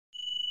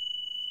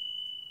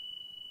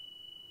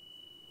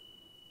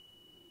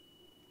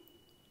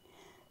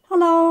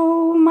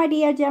Hello, my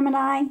dear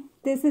Gemini.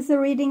 This is a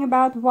reading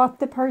about what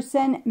the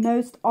person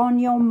most on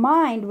your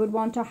mind would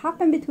want to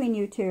happen between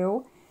you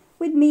two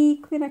with me,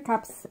 Queen of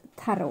Cups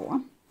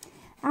Tarot.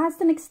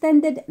 As an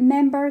extended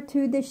member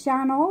to the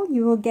channel,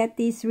 you will get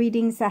these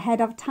readings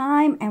ahead of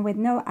time and with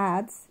no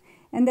ads.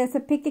 And there's a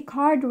pick a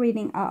card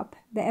reading up,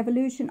 the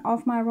evolution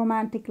of my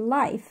romantic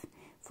life,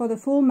 for the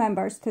full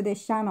members to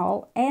this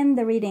channel, and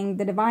the reading,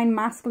 the Divine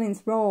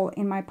Masculine's role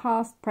in my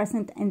past,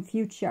 present and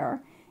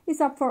future, is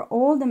up for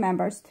all the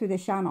members to the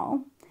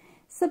channel.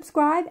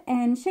 Subscribe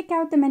and check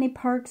out the many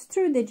perks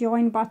through the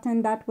join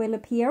button that will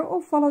appear,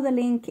 or follow the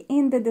link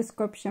in the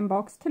description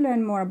box to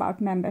learn more about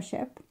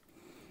membership.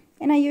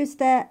 And I use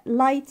the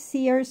light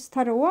SEER'S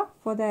tarot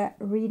for the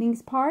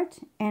readings part,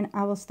 and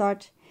I will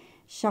start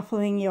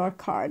shuffling your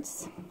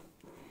cards.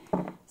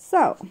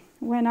 So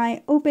when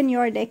I open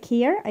your deck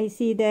here, I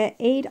see the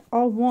 8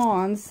 of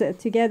Wands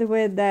together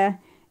with the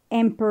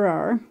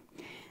Emperor.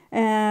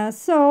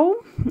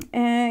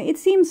 It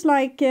seems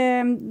like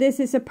this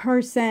is a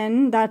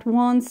person that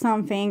wants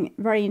something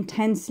very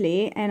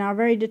intensely and are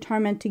very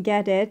determined to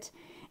get it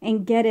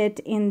and get it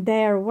in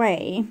their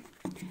way.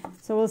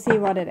 So we'll see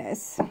what it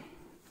is.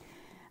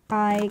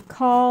 I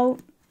call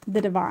the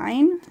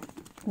Divine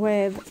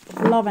with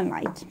Love and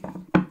Light.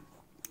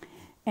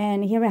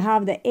 And here we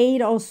have the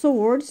 8 of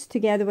Swords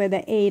together with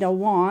the 8 of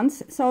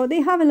Wands. So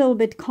they have a little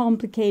bit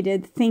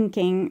complicated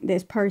thinking,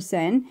 this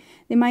person.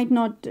 They might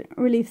not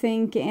really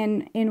think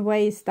in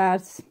ways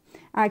that's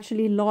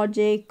actually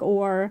logic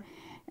or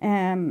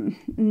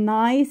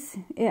nice.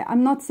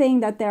 I'm not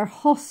saying that they're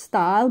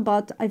hostile,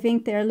 but I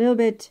think they're a little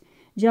bit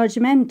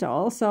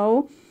judgmental.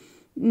 So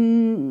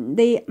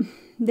they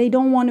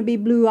don't want to be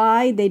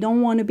blue-eyed. They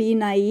don't want to be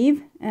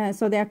naive.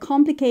 So they're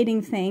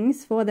complicating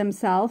things for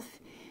themselves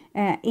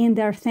in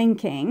their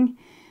thinking.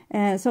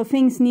 So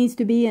things needs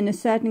to be in a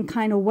certain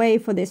kind of way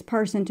for this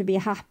person to be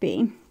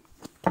happy.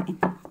 Okay.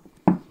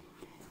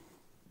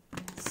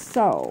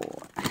 So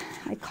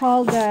I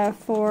call the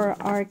 4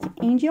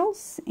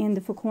 archangels in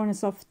the 4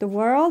 corners of the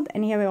world,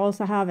 and here we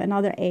also have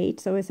another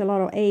 8, so it's a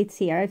lot of 8s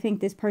here. I think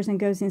this person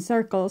goes in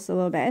circles a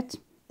little bit.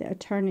 The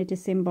eternity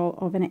symbol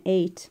of an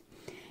 8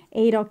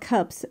 of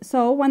Cups.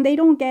 So when they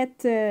don't get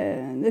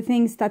the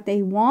things that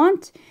they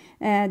want,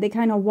 they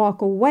kind of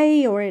walk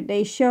away, or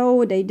they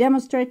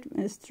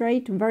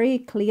demonstrate very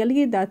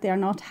clearly that they're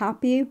not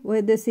happy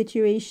with the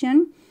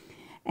situation.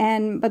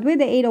 But with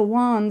the 8 of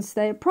Wands,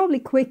 they're probably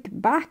quick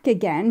back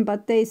again,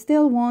 but they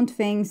still want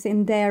things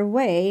in their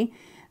way.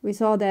 We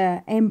saw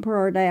the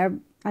Emperor there.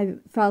 I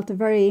felt a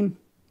very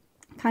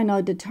kind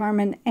of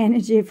determined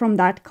energy from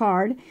that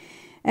card.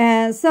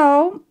 I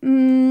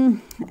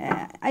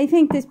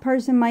think this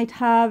person might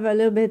have a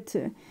little bit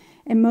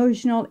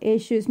emotional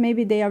issues.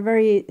 Maybe they are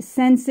very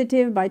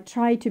sensitive but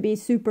try to be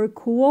super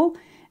cool,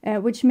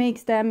 which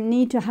makes them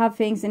need to have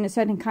things in a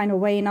certain kind of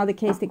way. In other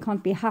case, they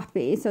can't be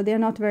happy. So they're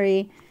not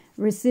very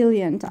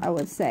resilient, I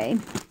would say.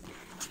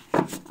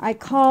 I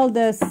call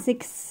the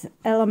 6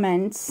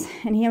 elements,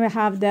 and here we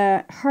have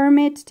the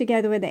Hermit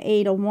together with the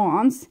 8 of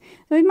Wands.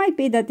 So it might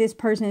be that this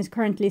person is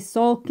currently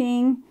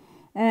sulking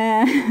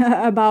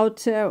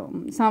about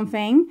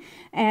something,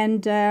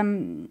 and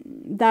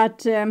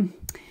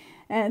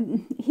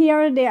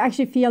here they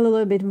actually feel a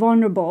little bit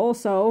vulnerable.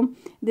 So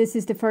this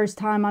is the first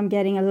time I'm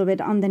getting a little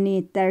bit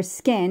underneath their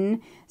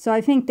skin. So I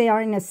think they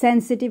are in a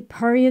sensitive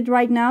period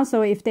right now.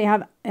 So if they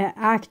have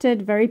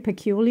acted very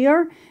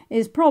peculiar,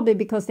 it's probably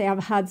because they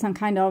have had some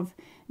kind of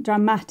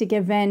dramatic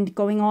event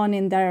going on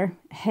in their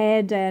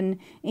head and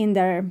in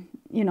their,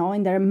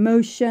 in their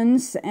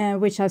emotions,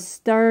 which has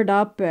stirred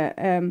up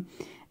a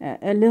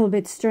little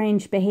bit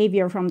strange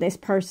behavior from this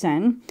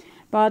person.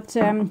 But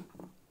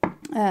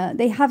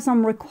they have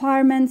some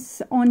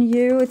requirements on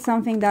you. It's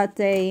something that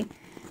they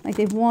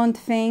want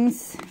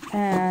things.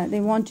 They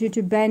want you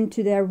to bend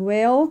to their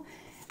will.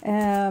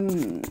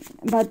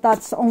 But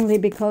that's only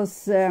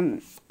because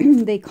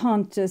they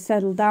can't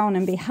settle down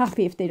and be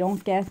happy if they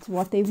don't get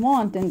what they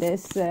want in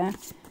this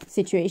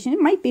situation. It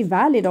might be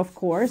valid, of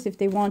course, if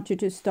they want you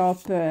to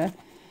stop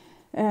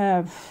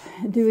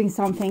doing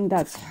something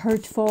that's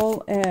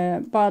hurtful,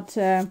 but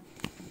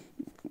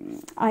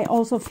I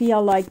also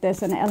feel like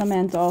there's an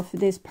element of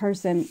this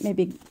person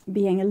maybe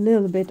being a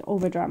little bit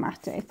over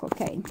dramatic.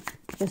 Okay,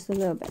 just a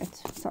little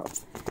bit. So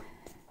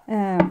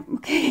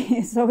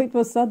okay, so it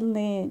was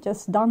suddenly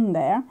just done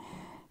there.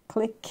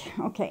 Click.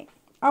 Okay,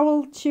 I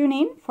will tune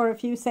in for a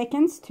few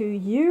seconds to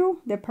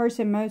you, the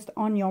person most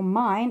on your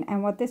mind,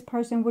 and what this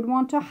person would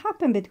want to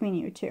happen between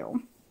you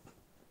two.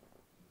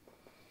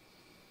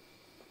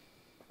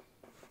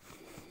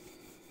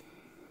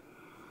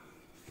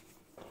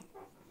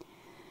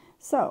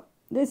 So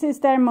this is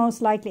their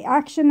most likely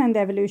action and the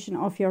evolution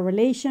of your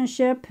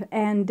relationship.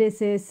 And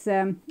this is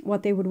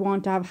what they would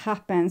want to have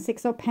happen.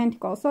 6 of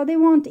Pentacles. So they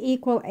want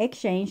equal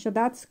exchange. So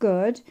that's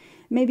good.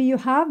 Maybe you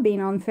have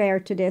been unfair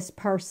to this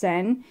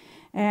person.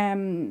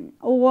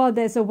 Or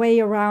there's a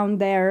way around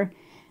their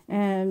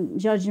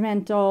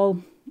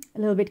judgmental, a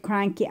little bit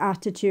cranky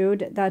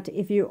attitude, that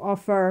if you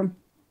offer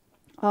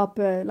up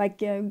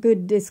like a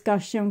good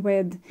discussion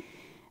with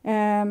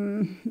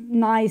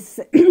nice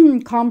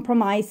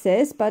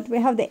compromises. But we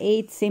have the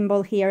 8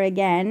 symbol here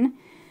again,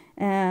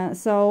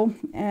 so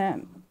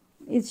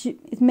it's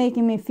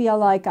making me feel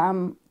like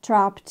I'm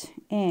trapped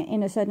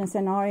in a certain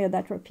scenario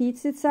that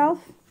repeats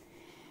itself.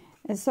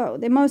 So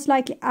the most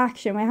likely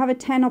action, we have a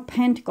 10 of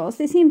Pentacles.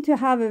 They seem to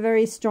have a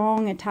very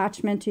strong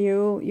attachment to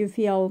you. You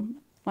feel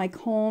like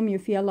home, you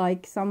feel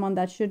like someone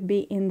that should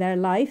be in their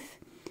life.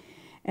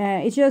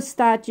 It's just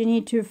that you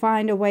need to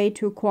find a way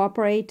to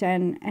cooperate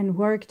and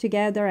work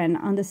together and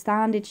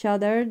understand each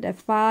other. The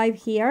 5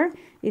 here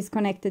is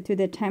connected to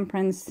the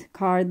Temperance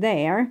card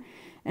there.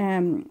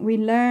 We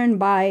learn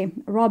by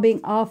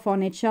rubbing off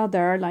on each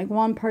other. Like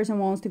one person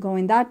wants to go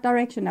in that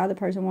direction, the other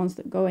person wants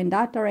to go in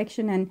that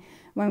direction. And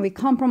when we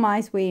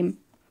compromise, we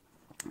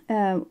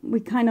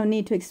kind of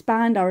need to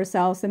expand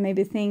ourselves and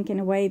maybe think in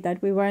a way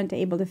that we weren't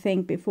able to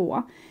think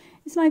before.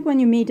 It's like when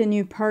you meet a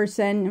new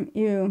person,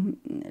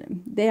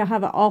 they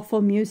have an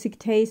awful music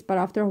taste, but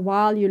after a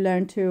while you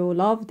learn to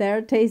love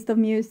their taste of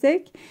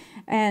music,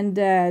 and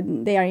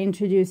they are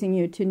introducing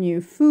you to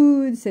new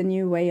foods, a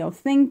new way of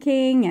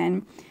thinking.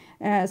 And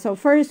so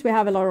first we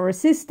have a lot of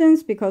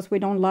resistance because we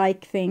don't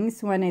like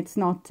things when it's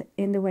not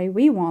in the way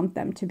we want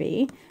them to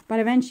be. But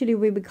eventually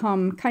we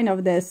become kind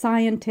of the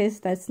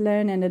scientists that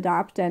learn and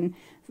adapt and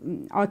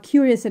are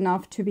curious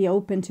enough to be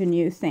open to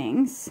new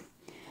things.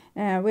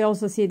 We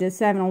also see the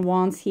 7 of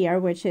Wands here,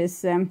 which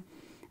is,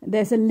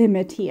 there's a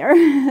limit here.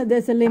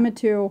 There's a limit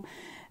to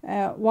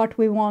what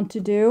we want to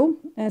do.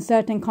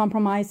 Certain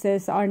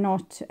compromises are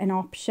not an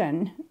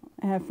option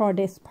for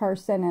this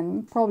person,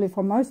 and probably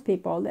for most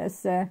people.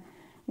 There's,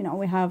 you know,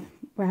 we have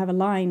a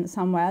line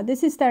somewhere.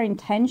 This is their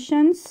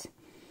intentions,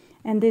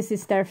 and this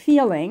is their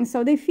feeling.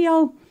 So they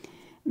feel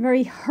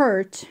very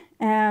hurt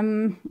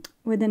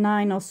with the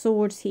 9 of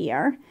Swords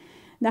here.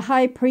 The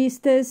High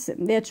Priestess,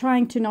 they're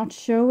trying to not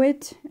show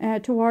it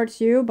towards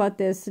you, but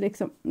there's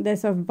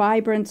a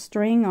vibrant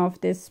string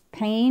of this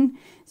pain.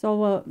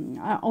 So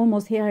I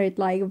almost hear it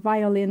like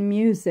violin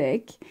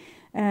music.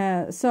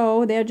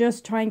 So they're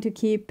just trying to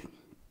keep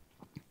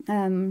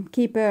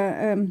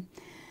a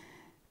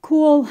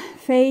cool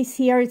face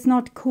here. It's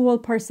not cool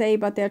per se,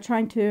 but they're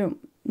trying to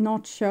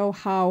not show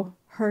how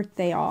hurt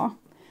they are.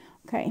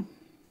 Okay.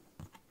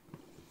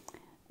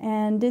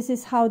 And this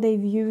is how they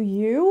view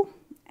you.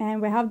 And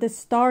we have the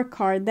Star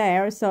card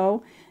there.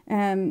 So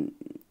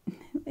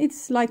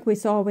it's like we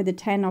saw with the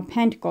 10 of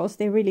Pentacles.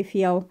 They really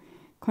feel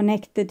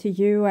connected to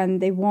you,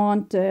 and they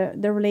want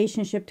the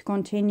relationship to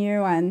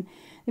continue, and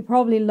they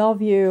probably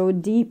love you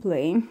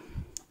deeply.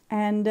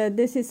 And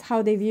this is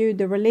how they view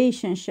the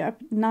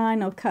relationship,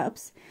 9 of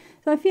Cups.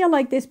 So I feel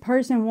like this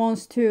person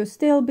wants to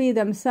still be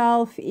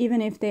themselves,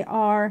 even if they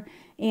are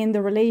in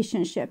the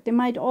relationship. They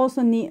might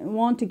also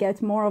want to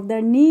get more of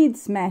their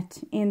needs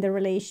met in the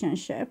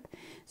relationship.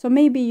 So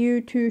maybe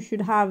you two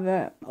should have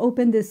an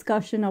open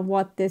discussion of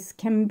what this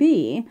can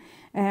be.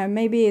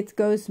 Maybe it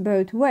goes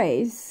both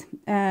ways,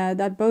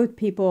 that both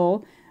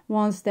people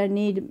wants their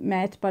need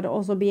met, but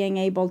also being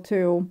able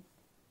to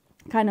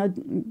kind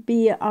of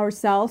be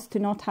ourselves, to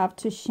not have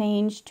to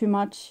change too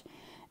much,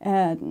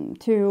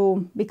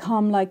 to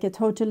become like a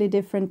totally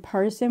different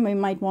person. We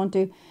might want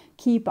to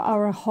keep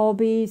our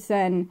hobbies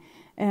and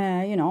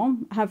you know,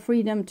 have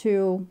freedom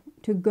to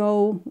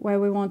go where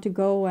we want to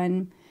go,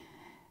 and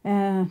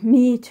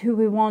meet who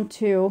we want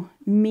to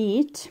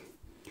meet.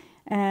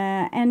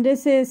 And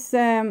this is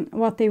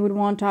what they would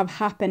want to have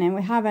happen. And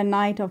we have a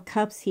Knight of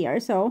Cups here.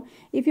 So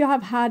if you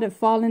have had a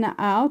falling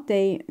out,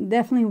 they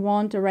definitely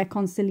want a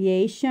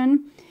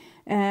reconciliation.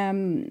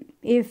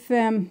 If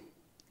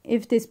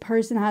this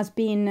person has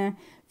been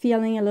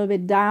feeling a little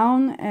bit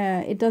down,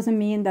 it doesn't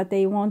mean that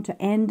they want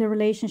to end the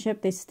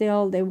relationship.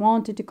 They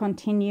want it to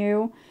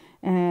continue.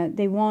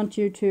 They want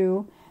you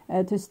to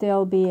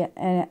still be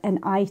an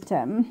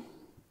item.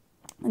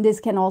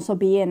 This can also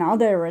be in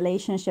other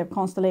relationship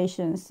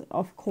constellations,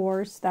 of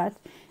course, that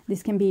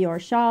this can be your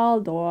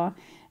child or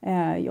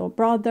your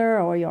brother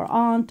or your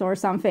aunt or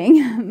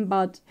something.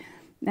 But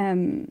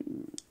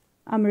I'm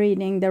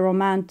reading the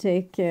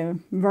romantic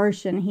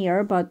version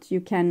here, but you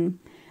can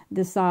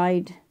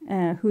decide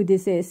who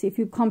this is. If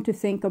you come to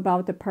think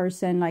about the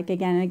person, like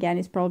again and again,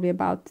 it's probably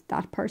about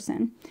that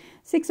person.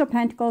 6 of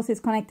Pentacles is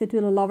connected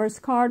to the Lover's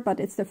card, but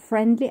it's the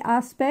friendly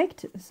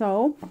aspect.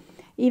 So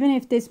even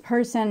if this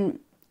person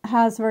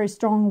has very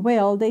strong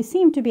will, they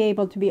seem to be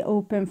able to be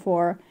open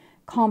for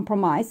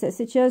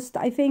compromises. It's just,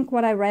 I think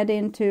what I read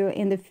into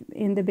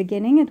in the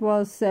beginning, it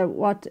was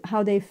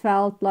how they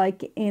felt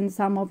like in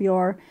some of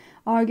your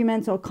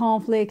arguments or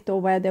conflict,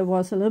 or where there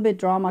was a little bit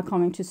drama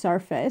coming to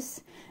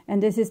surface.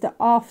 And this is the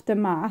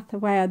aftermath,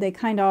 where they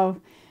kind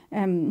of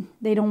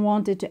they don't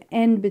want it to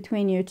end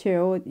between you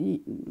two.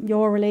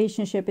 Your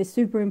relationship is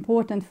super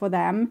important for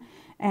them,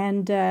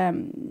 and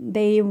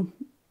they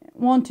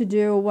want to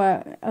do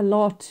a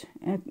lot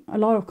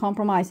of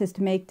compromises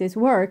to make this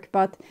work,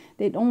 but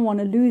they don't want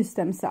to lose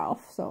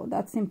themselves. So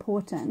that's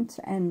important,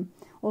 and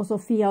also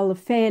feel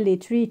fairly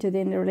treated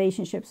in the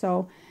relationship.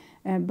 So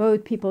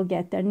both people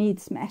get their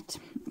needs met.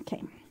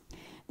 Okay.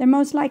 The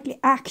most likely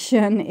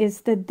action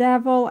is the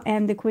Devil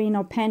and the Queen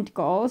of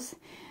Pentacles.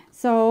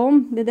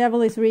 So the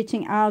Devil is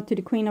reaching out to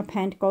the Queen of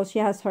Pentacles. She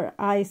has her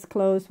eyes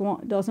closed,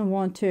 doesn't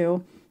want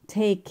to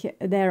take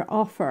their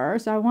offer.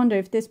 So I wonder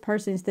if this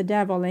person is the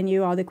Devil and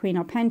you are the Queen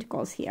of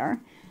Pentacles here.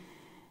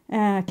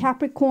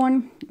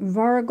 Capricorn,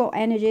 Virgo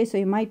energy. So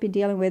you might be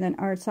dealing with an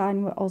earth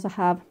sign. We also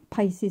have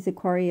Pisces,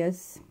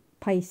 Aquarius,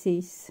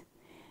 Pisces,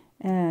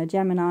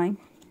 Gemini,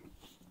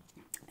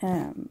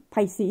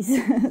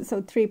 Pisces.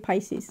 So 3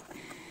 Pisces.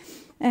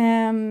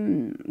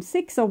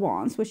 6 of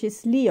Wands, which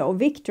is Leo,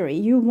 victory.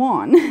 You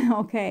won.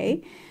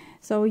 Okay.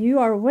 So you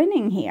are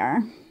winning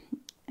here.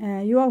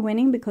 You are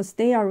winning because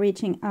they are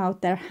reaching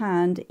out their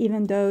hand,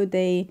 even though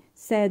they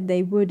said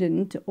they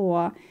wouldn't,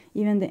 or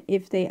even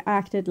if they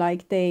acted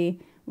like they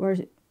were,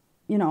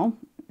 you know,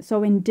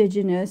 so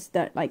indigenous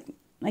that like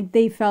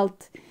they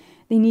felt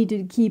they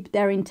needed to keep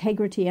their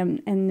integrity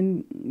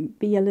and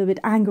be a little bit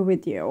angry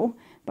with you.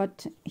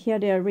 But here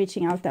they are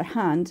reaching out their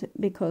hand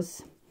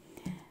because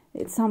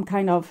it's some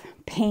kind of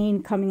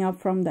pain coming up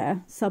from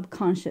the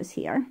subconscious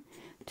here.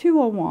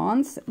 2 of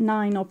Wands,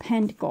 9 of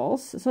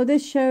Pentacles. So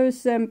this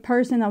shows a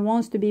person that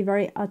wants to be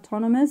very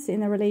autonomous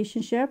in a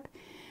relationship.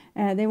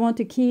 They want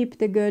to keep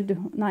the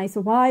good, nice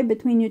vibe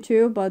between you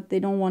two, but they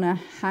don't want to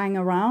hang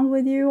around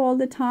with you all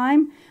the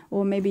time.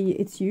 Or maybe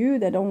it's you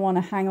that don't want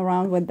to hang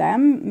around with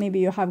them. Maybe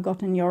you have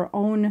gotten your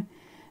own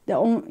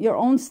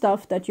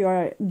stuff that you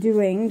are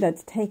doing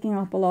that's taking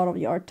up a lot of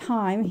your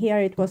time. Here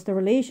it was the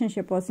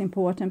relationship was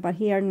important, but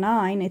here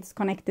 9, it's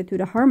connected to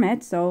the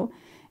Hermit, so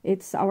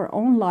it's our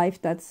own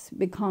life that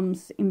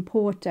becomes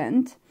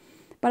important.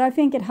 But I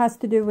think it has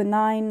to do with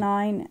 9,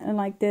 and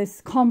like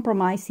this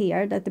compromise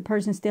here, that the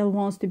person still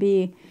wants to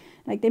be,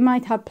 like they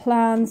might have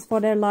plans for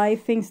their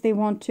life, things they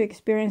want to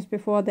experience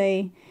before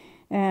they,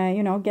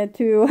 you know, get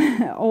too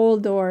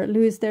old or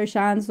lose their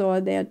chance, or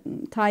they're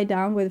tied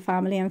down with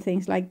family and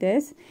things like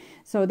this.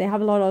 So they have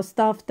a lot of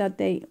stuff that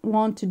they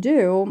want to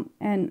do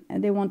and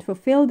they want to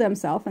fulfill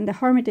themselves. And the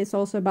Hermit is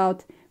also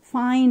about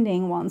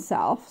finding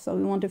oneself. So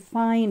we want to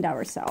find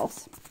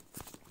ourselves.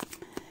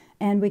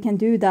 And we can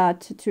do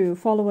that to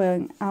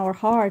following our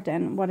heart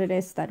and what it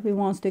is that we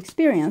want to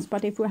experience.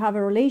 But if we have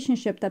a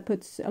relationship that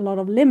puts a lot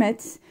of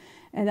limits,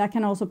 and that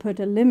can also put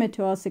a limit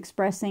to us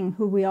expressing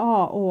who we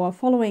are or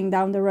following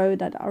down the road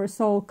that our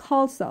soul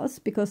calls us,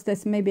 because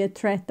there's maybe a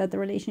threat that the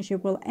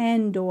relationship will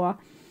end, or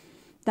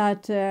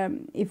that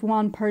if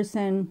one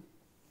person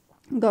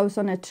goes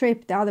on a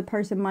trip, the other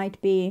person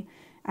might be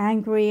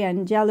angry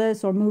and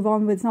jealous or move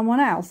on with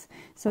someone else.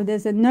 So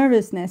there's a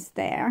nervousness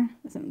there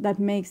that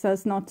makes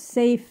us not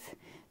safe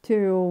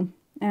to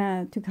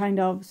kind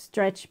of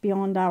stretch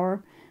beyond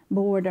our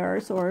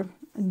borders or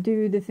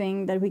do the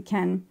thing that we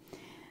can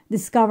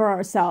discover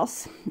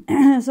ourselves.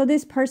 So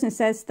this person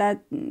says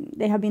that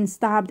they have been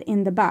stabbed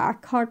in the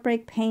back.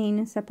 Heartbreak,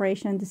 pain,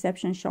 separation,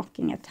 deception,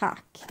 shocking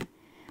attack.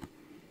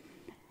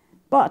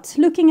 But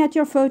looking at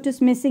your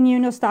photos, missing you,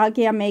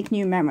 nostalgia, make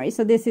new memories.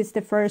 So this is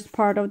the first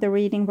part of the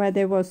reading where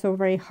they were so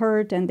very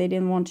hurt and they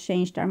didn't want to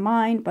change their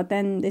mind. But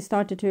then they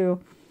started to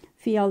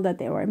feel that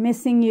they were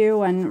missing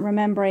you and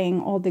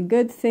remembering all the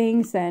good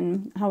things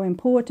and how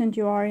important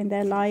you are in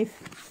their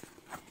life.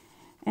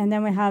 And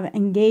then we have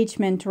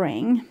engagement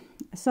ring.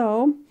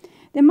 So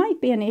there might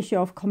be an issue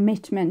of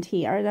commitment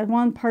here, that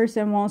one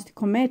person wants to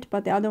commit,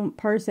 but the other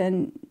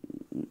person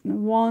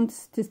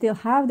wants to still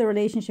have the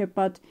relationship,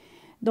 but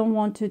don't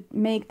want to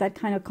make that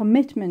kind of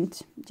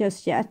commitment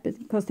just yet,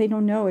 because they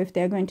don't know if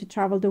they're going to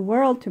travel the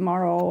world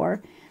tomorrow,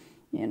 or,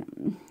 you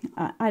know,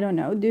 I don't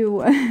know,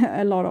 do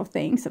a lot of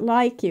things.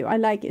 Like you, I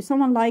like you.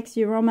 Someone likes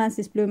you, romance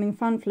is blooming,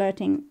 fun,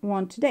 flirting,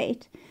 want to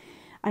date.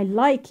 I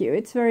like you.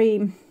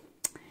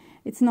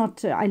 It's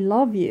not I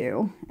love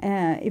you.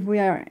 If we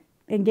are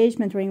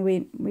engagement ring,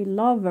 we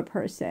love a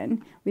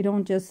person. We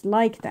don't just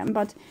like them.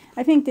 But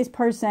I think this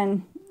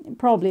person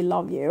probably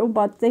love you,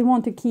 but they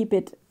want to keep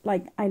it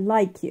like I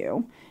like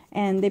you,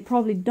 and they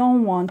probably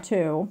don't want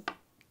to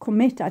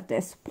commit at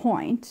this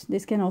point.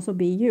 This can also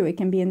be you. It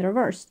can be in the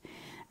reverse.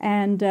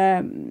 And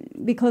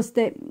because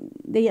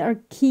they are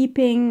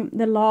keeping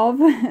the love,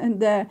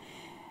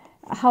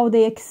 how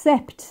they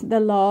accept the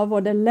love or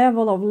the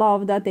level of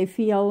love that they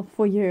feel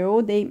for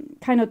you, they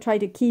kind of try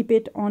to keep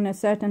it on a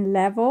certain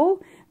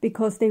level,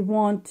 because they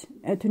want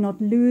to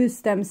not lose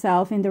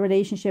themselves in the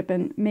relationship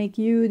and make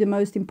you the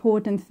most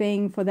important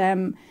thing for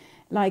them,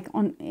 like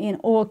in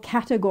all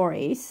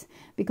categories,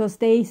 because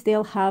they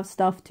still have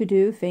stuff to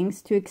do,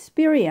 things to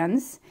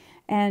experience.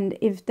 And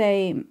if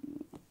they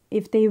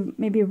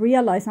maybe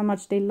realize how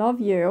much they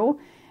love you,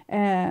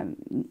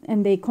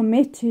 and they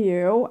commit to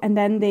you, and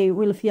then they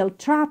will feel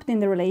trapped in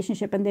the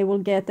relationship, and they will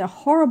get a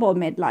horrible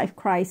midlife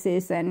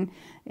crisis and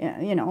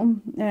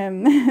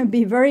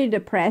be very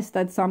depressed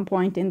at some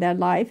point in their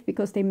life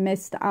because they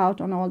missed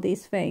out on all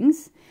these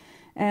things.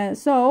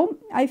 So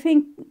I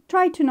think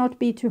try to not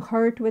be too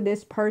hurt with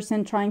this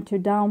person trying to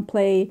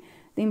downplay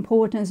the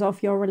importance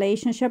of your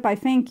relationship. I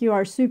think you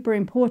are super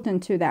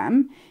important to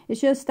them.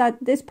 It's just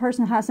that this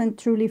person hasn't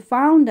truly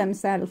found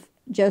themselves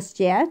just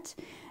yet.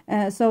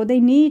 So they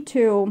need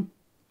to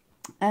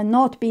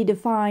not be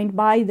defined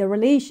by the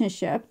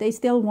relationship. They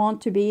still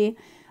want to be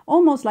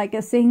almost like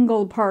a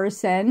single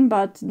person,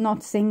 but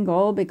not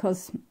single,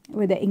 because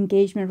with the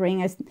engagement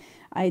ring,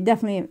 I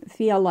definitely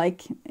feel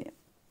like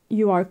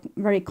you are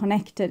very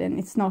connected, and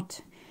it's not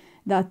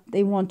that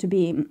they want to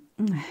be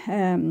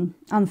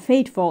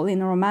unfaithful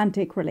in a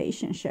romantic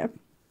relationship,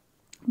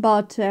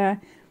 but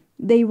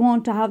they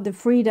want to have the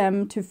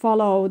freedom to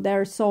follow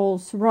their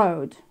soul's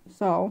road.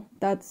 So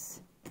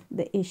that's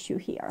the issue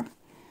here.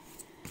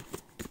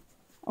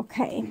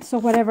 Okay, so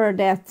whatever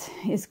that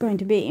is going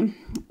to be,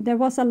 there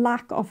was a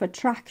lack of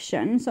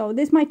attraction. So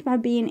this might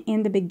have been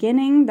in the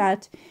beginning,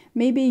 that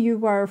maybe you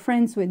were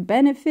friends with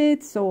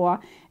benefits, or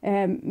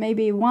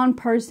maybe one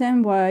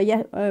person were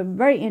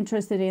very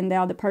interested in the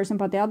other person,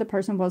 but the other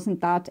person wasn't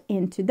that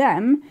into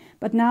them.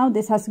 But now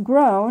this has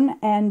grown,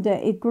 and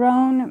it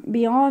grown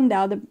beyond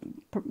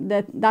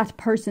that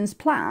person's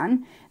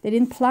plan. They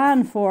didn't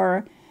plan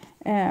for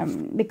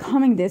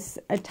becoming this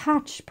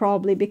attached,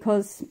 probably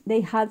because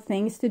they had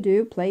things to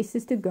do,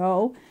 places to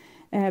go,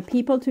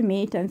 people to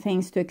meet, and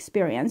things to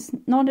experience.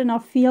 Not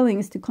enough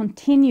feelings to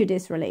continue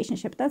this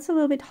relationship. That's a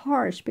little bit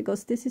harsh,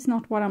 because this is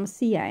not what I'm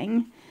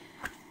seeing.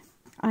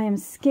 I am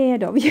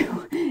scared of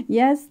you.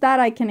 Yes,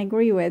 that I can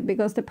agree with,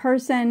 because the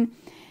person,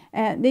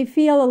 they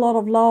feel a lot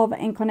of love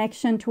and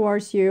connection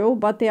towards you,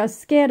 but they are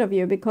scared of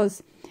you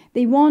because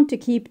they want to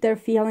keep their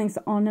feelings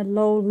on a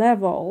low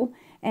level.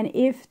 And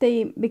if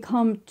they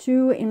become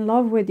too in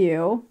love with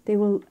you, they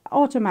will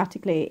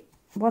automatically,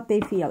 what they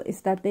feel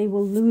is that they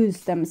will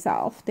lose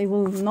themselves. They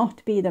will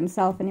not be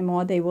themselves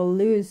anymore. They will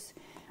lose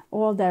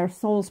all their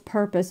soul's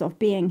purpose of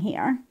being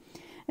here.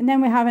 And then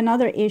we have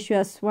another issue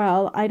as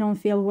well. I don't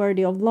feel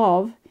worthy of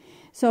love.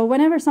 So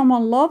whenever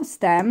someone loves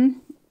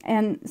them,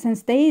 and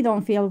since they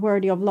don't feel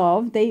worthy of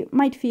love, they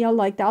might feel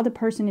like the other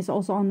person is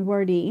also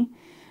unworthy.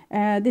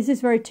 This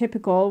is very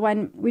typical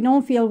when we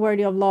don't feel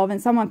worthy of love,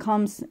 and someone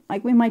comes,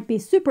 like we might be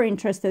super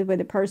interested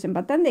with a person,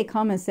 but then they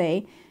come and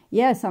say,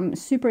 yes, I'm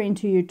super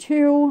into you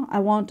too. I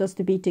want us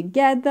to be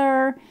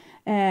together.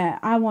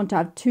 I want to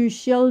have 2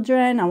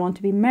 children. I want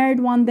to be married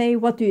one day.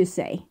 What do you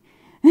say?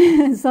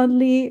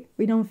 Suddenly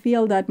we don't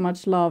feel that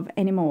much love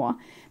anymore,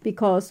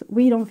 because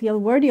we don't feel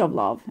worthy of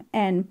love.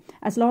 And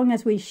as long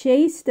as we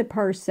chase the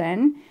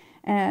person,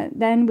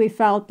 then we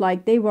felt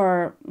like they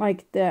were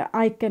like the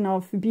icon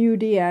of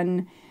beauty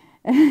and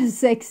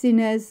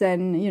sexiness,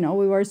 and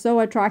we were so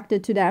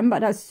attracted to them.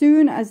 But as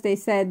soon as they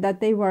said that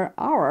they were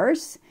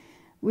ours,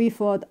 we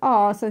thought,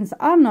 since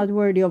I'm not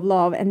worthy of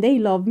love and they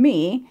love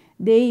me,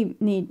 they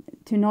need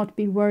to not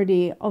be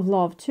worthy of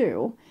love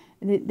too.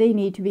 They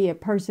need to be a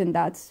person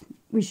that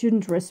we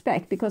shouldn't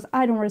respect, because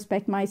I don't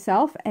respect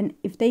myself. And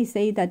if they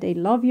say that they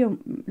love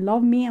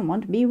me and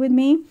want to be with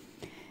me,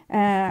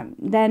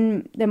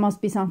 then there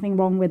must be something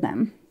wrong with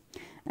them.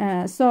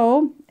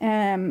 So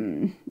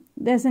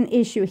there's an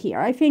issue here.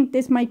 I think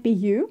this might be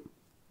you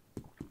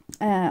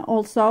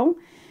also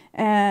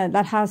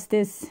that has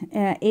this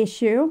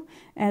issue.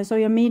 So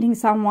you're meeting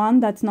someone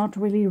that's not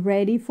really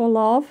ready for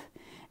love,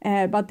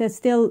 but there's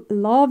still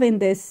love in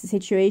this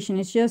situation.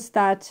 It's just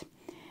that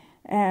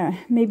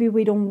maybe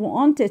we don't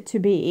want it to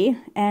be,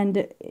 and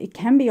it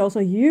can be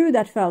also you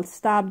that felt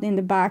stabbed in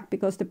the back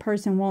because the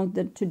person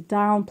wanted to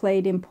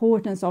downplay the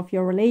importance of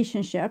your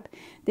relationship.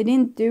 They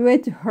didn't do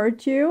it to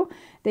hurt you.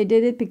 They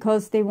did it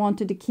because they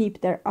wanted to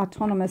keep their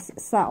autonomous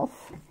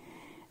self.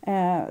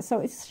 So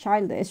it's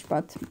childish,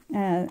 but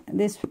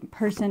this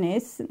person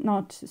is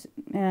not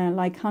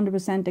like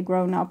 100% a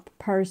grown-up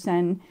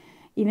person.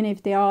 Even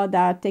if they are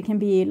that, they can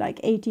be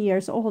like 80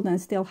 years old and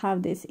still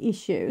have these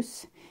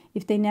issues.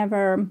 If they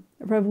never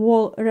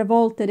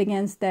revolted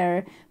against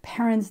their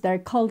parents, their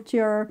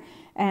culture,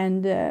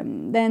 and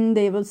then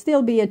they will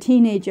still be a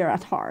teenager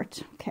at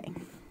heart. Okay.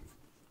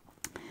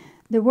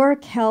 The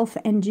work, health,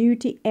 and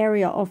duty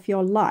area of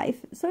your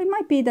life. So it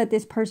might be that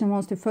this person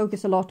wants to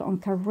focus a lot on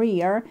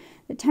career.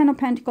 The 10 of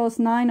Pentacles,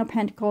 9 of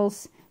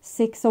Pentacles,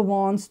 6 of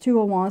Wands, 2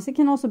 of Wands. It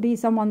can also be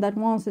someone that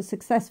wants a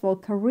successful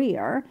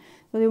career.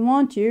 So they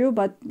want you,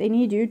 but they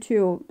need you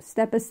to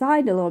step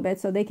aside a little bit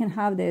so they can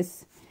have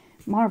this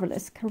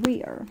marvelous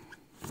career.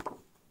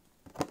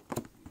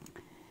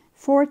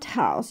 4th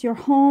house, your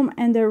home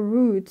and the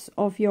roots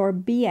of your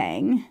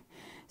being.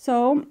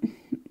 So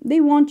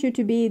they want you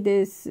to be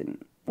this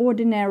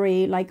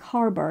ordinary like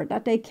harbor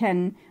that they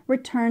can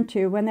return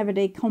to whenever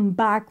they come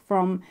back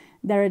from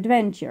their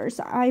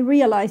adventures. I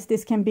realize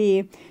this can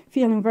be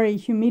feeling very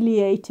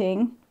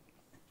humiliating,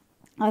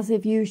 as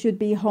if you should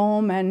be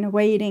home and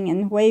waiting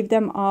and wave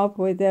them up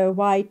with a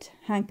white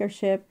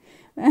handkerchief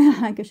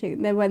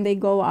when they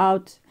go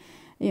out,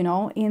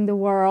 in the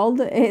world.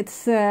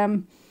 It's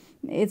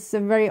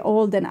very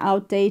old and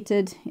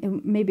outdated.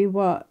 It maybe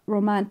were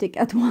romantic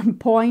at one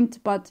point,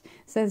 but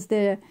since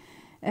the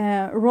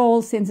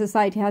roles in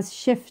society has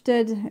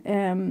shifted,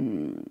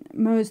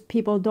 most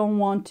people don't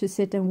want to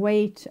sit and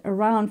wait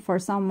around for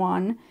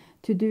someone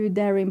to do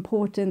their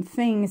important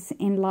things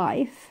in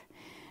life.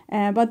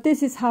 But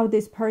this is how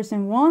this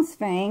person wants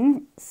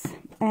things,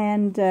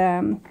 and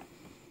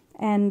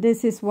And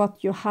this is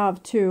what you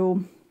have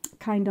to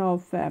kind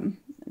of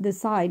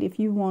decide if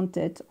you want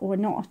it or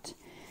not.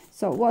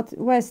 So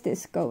where's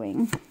this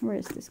going? Where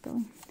is this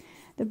going?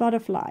 The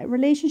butterfly.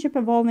 Relationship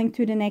evolving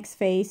to the next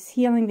phase,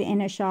 healing the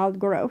inner child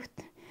growth.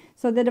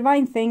 So the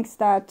divine thinks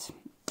that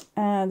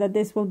that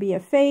this will be a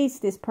phase.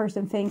 This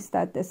person thinks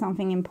that there's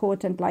something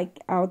important like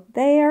out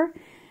there.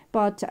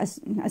 But as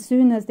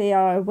soon as they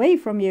are away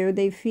from you,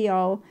 they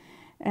feel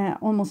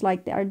almost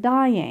like they are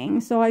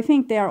dying. So I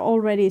think they are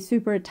already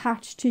super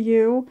attached to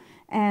you.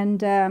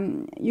 And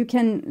you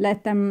can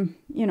let them,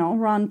 you know,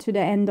 run to the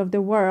end of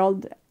the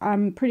world.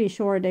 I'm pretty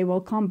sure they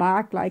will come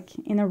back like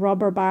in a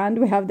rubber band.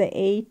 We have the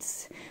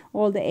 8s.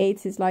 All the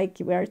 8s is like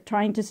we're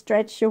trying to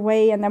stretch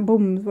away and then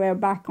boom, we're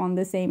back on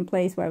the same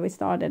place where we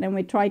started. And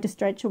we try to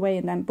stretch away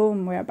and then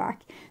boom, we're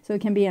back. So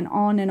it can be an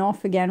on and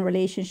off again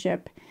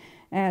relationship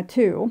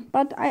too.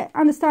 But I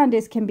understand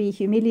this can be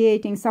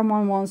humiliating.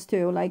 Someone wants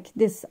to, like,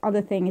 this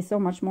other thing is so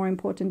much more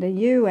important than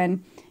you.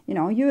 And, you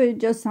know, you're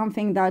just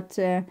something that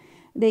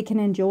they can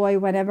enjoy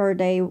whenever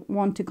they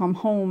want to come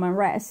home and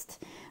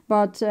rest.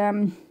 But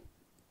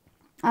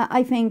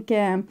I think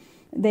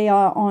they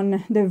are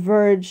on the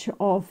verge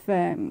of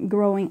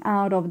growing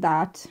out of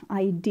that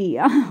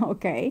idea.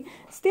 Okay,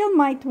 still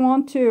might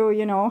want to,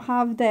 you know,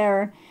 have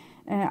their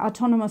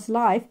autonomous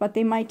life, but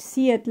they might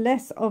see it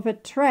less of a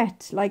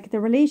threat, like the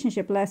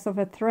relationship less of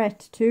a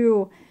threat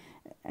to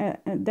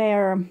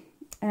their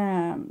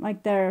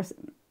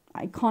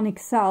iconic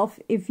self.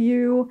 If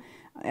you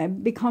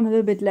become a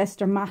little bit less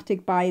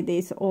dramatic by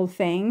this whole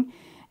thing,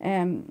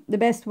 the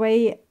best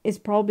way is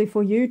probably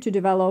for you to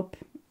develop,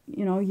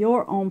 you know,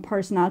 your own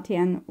personality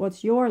and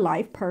what's your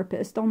life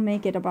purpose. Don't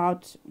make it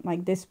about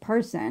like this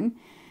person.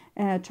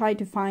 Try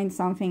to find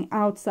something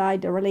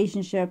outside the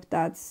relationship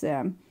that's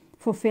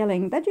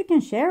fulfilling, that you can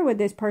share with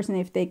this person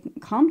if they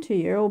come to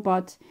you,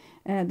 but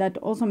that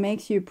also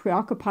makes you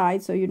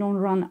preoccupied, so you don't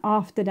run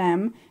after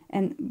them,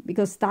 and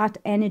because that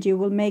energy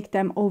will make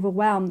them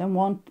overwhelmed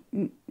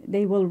and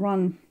they will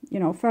run, you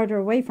know, further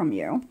away from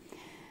you.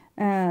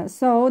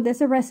 So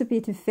there's a recipe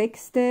to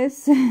fix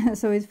this.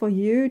 So it's for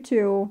you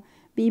to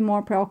be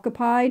more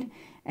preoccupied,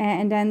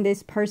 and then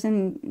this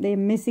person, they're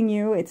missing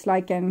you. It's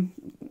like a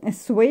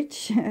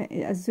switch.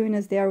 As soon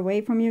as they're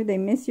away from you, they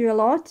miss you a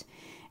lot.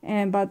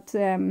 But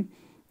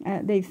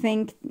they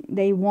think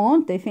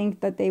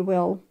that they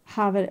will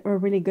have a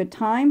really good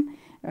time,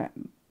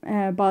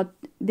 but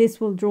this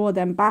will draw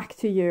them back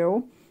to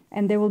you,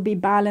 and there will be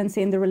balance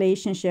in the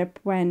relationship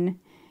when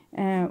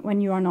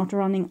you are not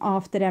running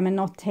after them and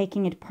not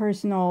taking it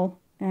personal,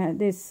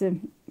 this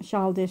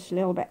childish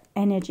little bit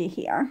energy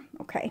here.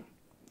 Okay.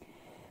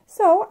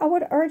 So I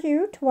would urge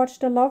you to watch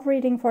the love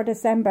reading for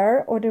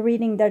December, or the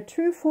reading Their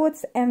True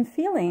Thoughts and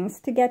Feelings,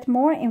 to get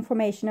more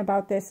information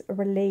about this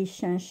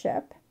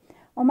relationship.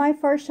 On my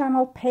first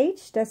channel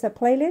page, there's a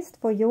playlist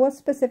for your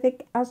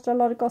specific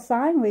astrological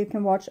sign, where you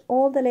can watch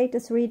all the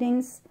latest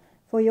readings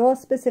for your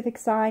specific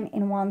sign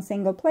in one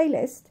single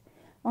playlist.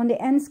 On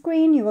the end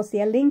screen, you will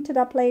see a link to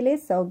that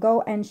playlist, so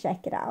go and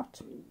check it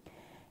out.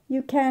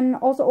 You can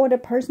also order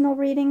personal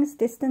readings,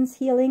 distance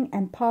healing,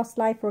 and past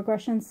life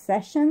regression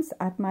sessions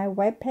at my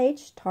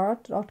webpage,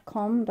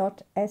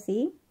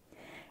 tarot.com.se.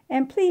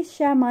 And please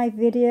share my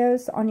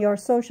videos on your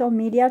social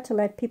media to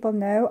let people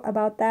know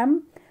about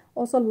them.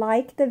 Also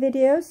like the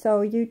video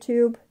so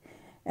YouTube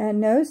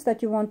knows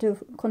that you want to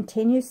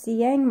continue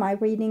seeing my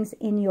readings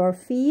in your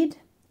feed.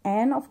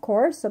 And of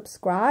course,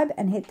 subscribe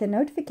and hit the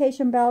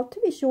notification bell to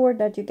be sure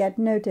that you get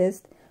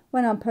noticed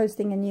when I'm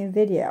posting a new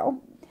video.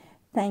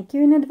 Thank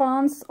you in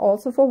advance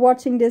also for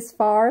watching this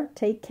far.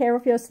 Take care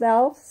of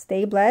yourself,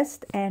 stay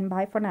blessed, and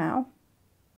bye for now.